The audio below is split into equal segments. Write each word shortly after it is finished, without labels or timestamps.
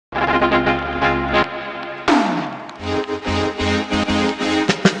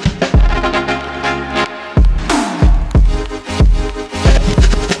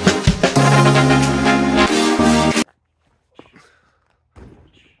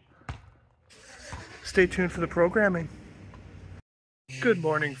stay tuned for the programming. Good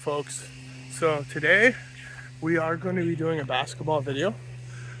morning, folks. So today we are going to be doing a basketball video,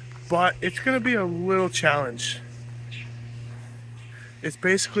 but it's going to be a little challenge. It's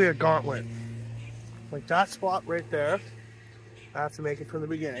basically a gauntlet. Like that spot right there, I have to make it from the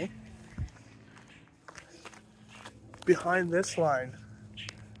beginning. Behind this line,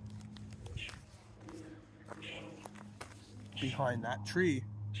 behind that tree,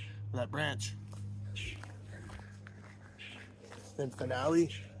 that branch, then finale,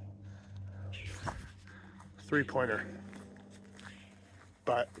 three-pointer.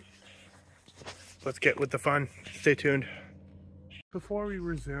 But let's get with the fun. Stay tuned. Before we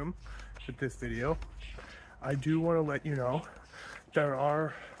resume with this video, I do want to let you know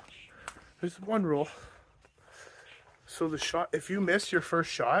there's one rule. So the shot, if you miss your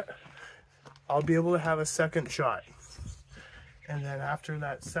first shot, I'll be able to have a second shot. And then after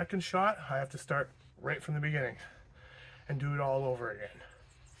that second shot, I have to start right from the beginning and do it all over again.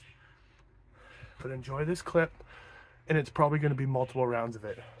 But enjoy this clip, and it's probably going to be multiple rounds of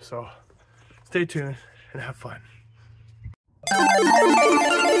it. So stay tuned and have fun.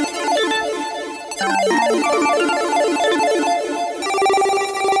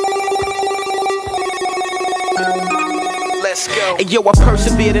 Let's go. Hey, yo, I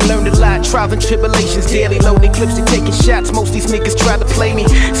persevered and learned a lot. Trials and tribulations, daily loaded clips to taking shots. Most these niggas try to play me.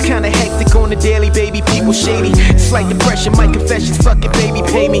 It's kinda hectic on the daily, baby. People shady. It's like depression, my confessions. Fuck it, baby,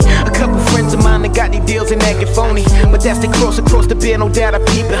 pay me. A couple friends of mine that got these deals and acting phony. But that's the cross across the beer, no doubt I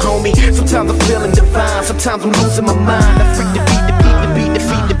peep it, homie. Sometimes I'm feeling divine, sometimes I'm losing my mind. I freak the beat, the beat, the beat, the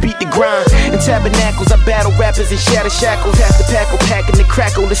feet, the beat, the grind. In tabernacles, I battle rappers and shatter shackles. Have to packle, packing the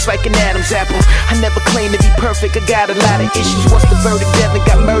crackle. It's like an Adam's apple. I never claim to be perfect, I got a lot of issues. What's the verdict? Devin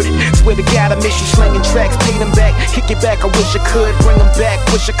got murdered. Swear to God I miss you. Slinging tracks, pay them back, kick it back. I wish I could bring them back.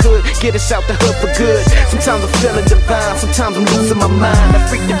 Wish I could get us out the hood for good. Sometimes I'm feeling divine, sometimes I'm losing my mind. I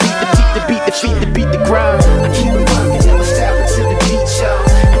freak the beat, the beat, the beat, the feet, the beat, the grind. I keep it rocking, never stopping to the beat, y'all.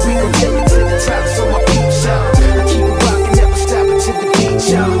 And we gon' take it to the top, so my peeps, y'all. I keep it rocking, never stopping to the beat,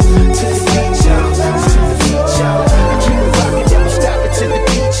 y'all. To the beat, y'all. To the beat, y'all. I keep it rocking, never stopping to the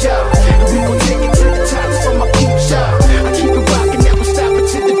beat, y'all. And we gon' take it to the top, so my peeps, y'all. I keep it rocking, never stopping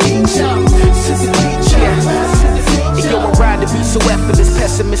to the beat, y'all. To the beat, y'all. Yo, I ride to be so effortless,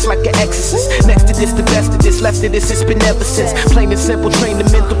 pessimist like an exorcist. Next to this, the best of this, left of this, it's been ever since. Plain and simple, train the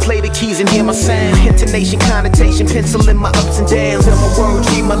mental, play the keys and hear my sound. Intonation, connotation, pencil in my ups and downs. Feel my words,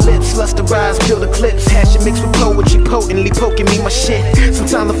 read my lips, lust to rise, peel the clips. Passion mixed with poetry, potently poking me my shit.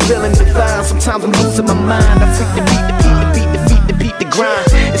 Sometimes I'm feeling divine, sometimes I'm losing my mind. I freak the beat, the beat, the beat, the feet, the beat, the grind.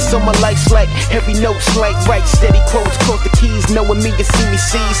 It's so my life's like, every note's like right, steady quotes, cross the keys, knowing me and see me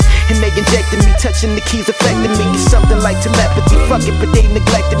sees. And they injecting me, touching the keys, affecting me. It's something like telepathy, fuck it, but they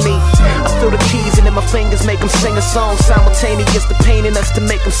neglected me. I feel the keys and then my fingers make them sing a song. Simultaneous, the pain in us to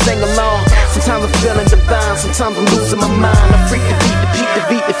make them sing along. Sometimes I'm feeling divine, sometimes I'm losing my mind. I freak the beat, the beat, the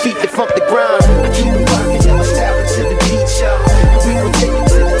beat, the feet, the funk, the grind. I keep it rocking, never stopping to the beat, y'all. And we gon' take it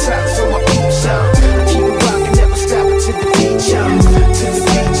to the top, so my peeps, y'all. I keep it rocking, never stopping to the beat, y'all. To the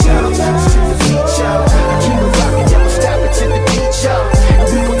beat, y'all. To the beat, y'all. I keep it rocking, never stopping to the beat, y'all. And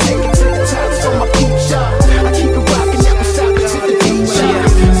we gon' take it to the top, so my peeps, y'all. I keep it rocking, never stopping to the beat, y'all.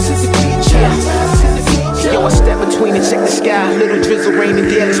 To the beat, y'all. Yo, I step between and check the sky. Little drizzle raining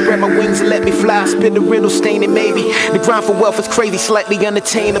daily, spread my wings and let me fly. Spit the riddle, stain it maybe. The grind for wealth is crazy, slightly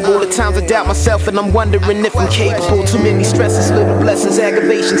unattainable. At times I doubt myself and I'm wondering if I'm capable. Too many stresses, little blessings,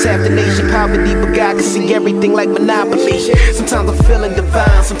 aggravations. Half the nation poverty, but God can see everything like Monopoly. Sometimes I'm feeling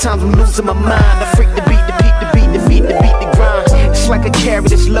divine, sometimes I'm losing my mind. I freak the beat, the beat, the beat, the feet, the beat, the grind. It's like a carrot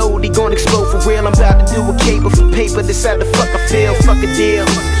that's low, they gon' explode for real. I'm about to do a cable for paper, this how the fuck I feel. Fuck a deal,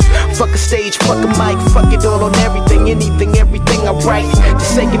 fuck a stage, fuck a mic. Fuck it all on everything, anything, everything I write. To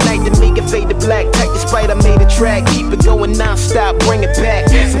say goodnight to me, get fade to black. Tight despite I made a track, keep it going non-stop, bring it back.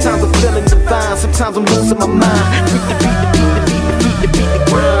 Sometimes I'm feeling divine, sometimes I'm losing my mind. Freak the beat, the beat, the beat, the feet, the beat, the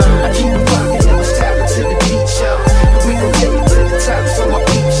grind. I keep it rocking, never stopping to the beat, y'all. And we gon' take it to the top, so my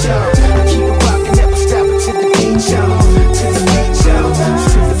peeps, y'all. I keep it rocking, never stopping to the beat, y'all. To the beat, y'all.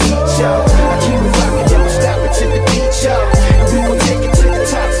 To the beat, y'all. I keep it rocking, never stopping to the beat, y'all. And we gon' take it to the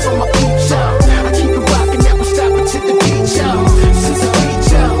top, so my peeps, y'all. I keep it rocking, never stopping to the beat, y'all. To the beat,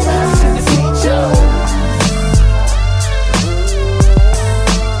 y'all. To the beat, y'all.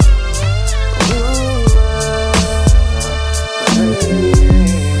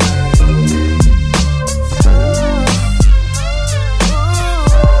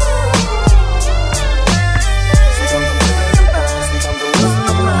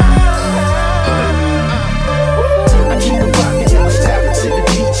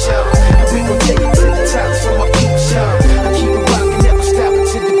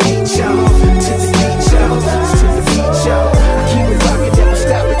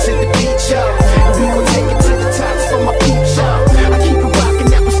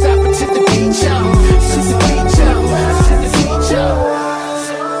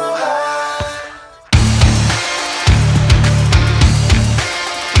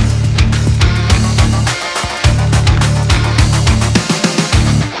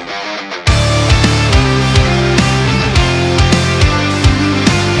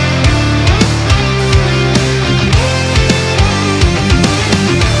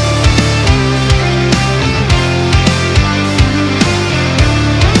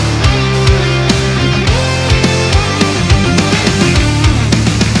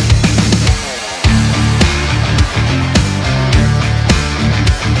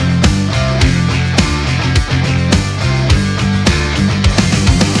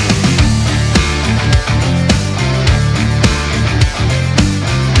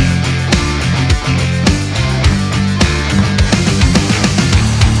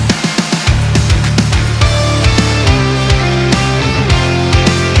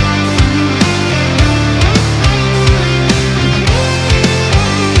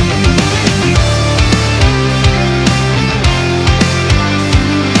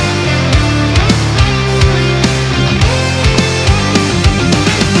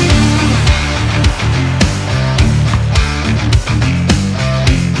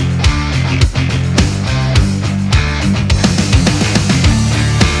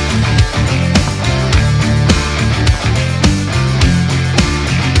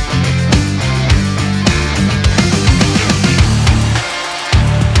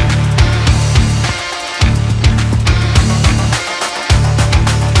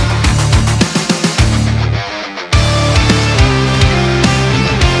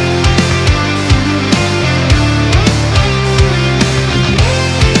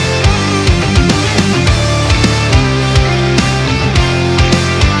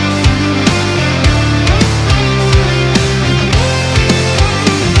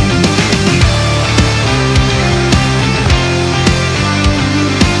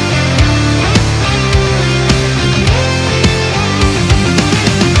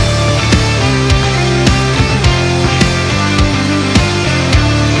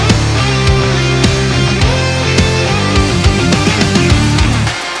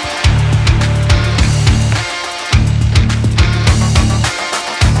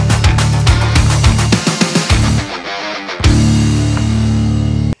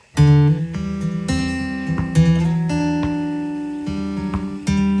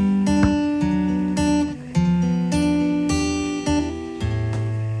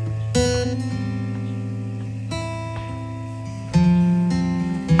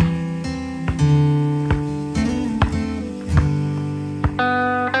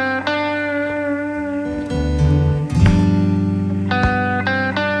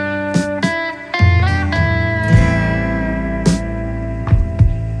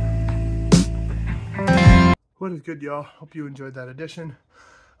 What is good, y'all? Hope you enjoyed that edition.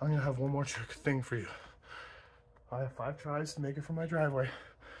 I'm gonna have one more trick thing for you. I have 5 tries to make it from my driveway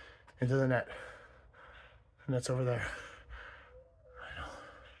into the net. And that's over there. I know.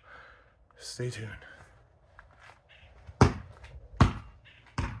 Stay tuned.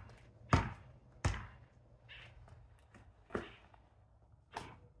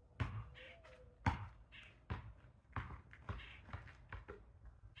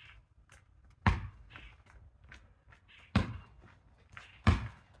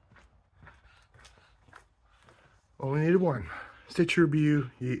 Only needed one. Stay true, BU.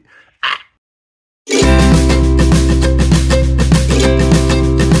 Yeet.